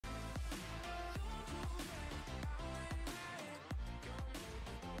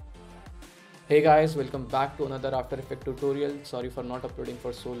Hey guys, welcome back to another After Effects tutorial. Sorry for not uploading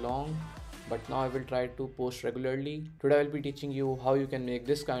for so long, but now I will try to post regularly. Today I will be teaching you how you can make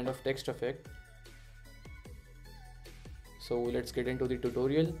this kind of text effect. So let's get into the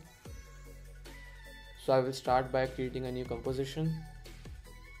tutorial. So I will start by creating a new composition.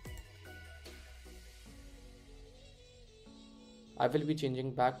 I will be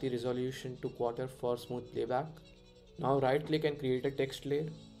changing back the resolution to quarter for smooth playback. Now right click and create a text layer.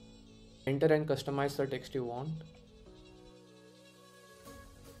 Enter and customize the text you want.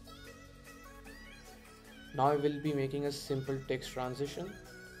 Now I will be making a simple text transition.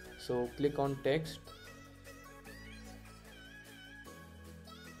 So click on text,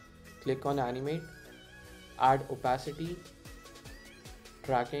 click on animate, add opacity,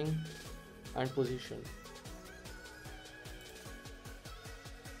 tracking and position.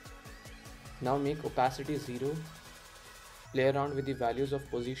 Now make opacity 0, play around with the values of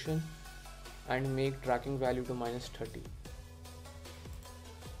position and make tracking value to -30.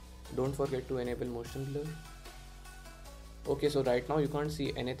 Don't forget to enable motion blur. Okay, so right now you can't see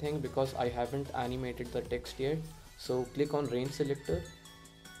anything because I haven't animated the text yet. So click on range selector,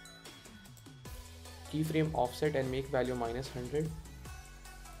 keyframe offset and make value -100.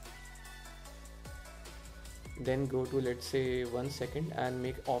 Then go to, let's say, 1 second and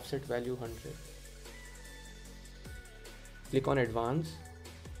make offset value 100. Click on advance,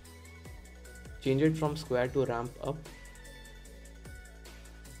 change it from square to ramp up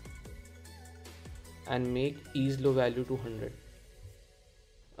and make ease low value to 100.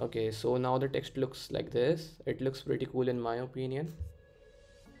 Okay, so now the text looks like this. It looks pretty cool in my opinion.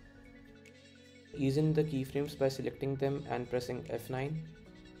 Ease in the keyframes by selecting them and pressing F9.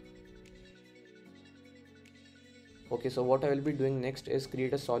 Okay, so what I will be doing next is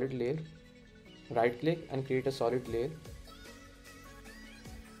create a solid layer. Right click and create a solid layer.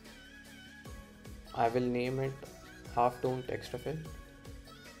 I will name it Halftone text effect.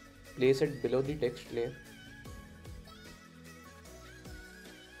 Place it below the text layer.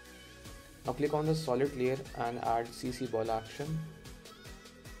 Now click on the solid layer and add CC ball action.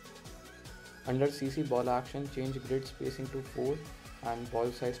 Under CC ball action, change grid spacing to 4 and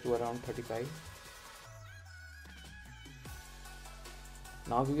ball size to around 35.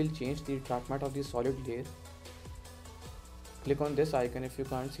 Now we will change the track matte of the solid layer. Click on this icon if you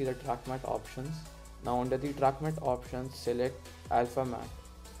can't see the track matte options. Now under the track matte options, select alpha matte.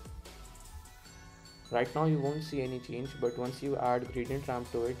 Right now you won't see any change, but once you add gradient ramp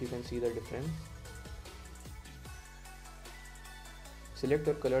to it, you can see the difference. Select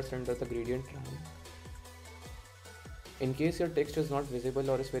your colors under the gradient ramp. In case your text is not visible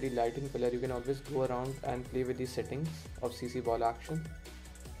or is very light in color, you can always go around and play with the settings of CC ball action.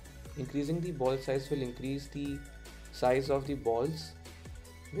 Increasing the ball size will increase the size of the balls,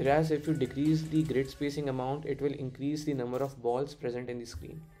 whereas if you decrease the grid spacing amount, it will increase the number of balls present in the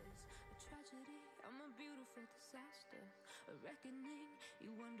screen.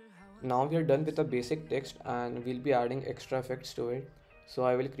 Now we are done with the basic text and we'll be adding extra effects to it. So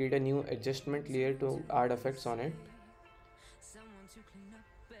I will create a new adjustment layer to add effects on it.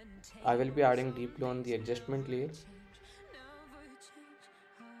 I will be adding deep glow on the adjustment layer.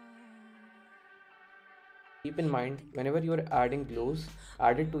 Keep in mind, whenever you are adding glows,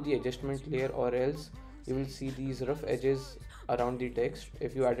 add it to the adjustment layer, or else you will see these rough edges around the text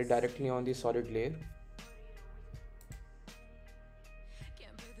if you add it directly on the solid layer.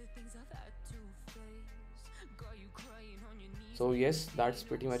 So yes, that's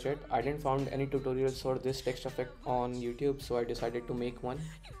pretty much it. I didn't find any tutorials for this text effect on YouTube, so I decided to make one.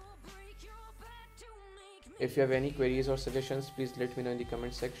 If you have any queries or suggestions, please let me know in the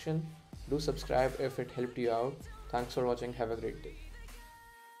comment section. Do subscribe if it helped you out. Thanks for watching. Have a great day.